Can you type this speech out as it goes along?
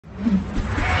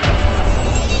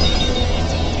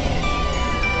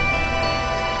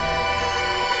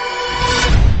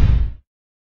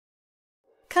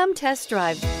Come test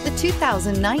drive the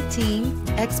 2019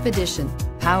 Expedition.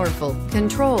 Powerful,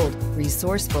 controlled,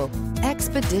 resourceful.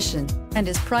 Expedition, and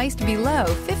is priced below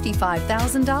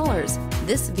 $55,000.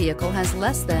 This vehicle has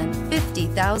less than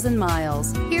 50,000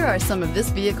 miles. Here are some of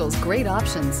this vehicle's great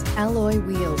options: alloy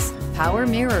wheels, power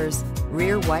mirrors,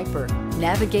 rear wiper,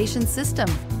 navigation system,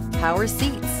 power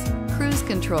seats, cruise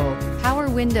control, power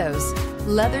windows,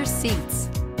 leather seats,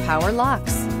 power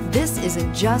locks. This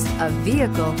isn't just a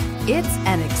vehicle, it's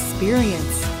an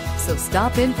experience. So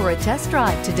stop in for a test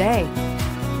drive today.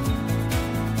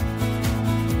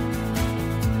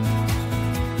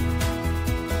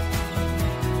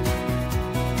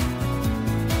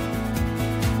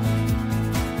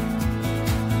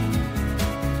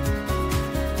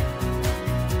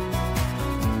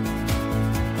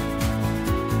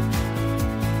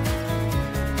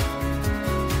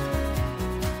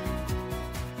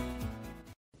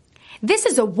 This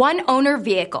is a one-owner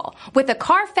vehicle with a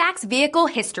Carfax Vehicle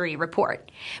History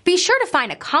Report. Be sure to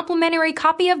find a complimentary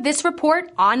copy of this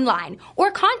report online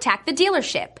or contact the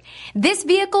dealership. This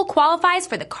vehicle qualifies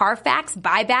for the Carfax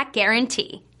Buyback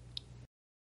Guarantee.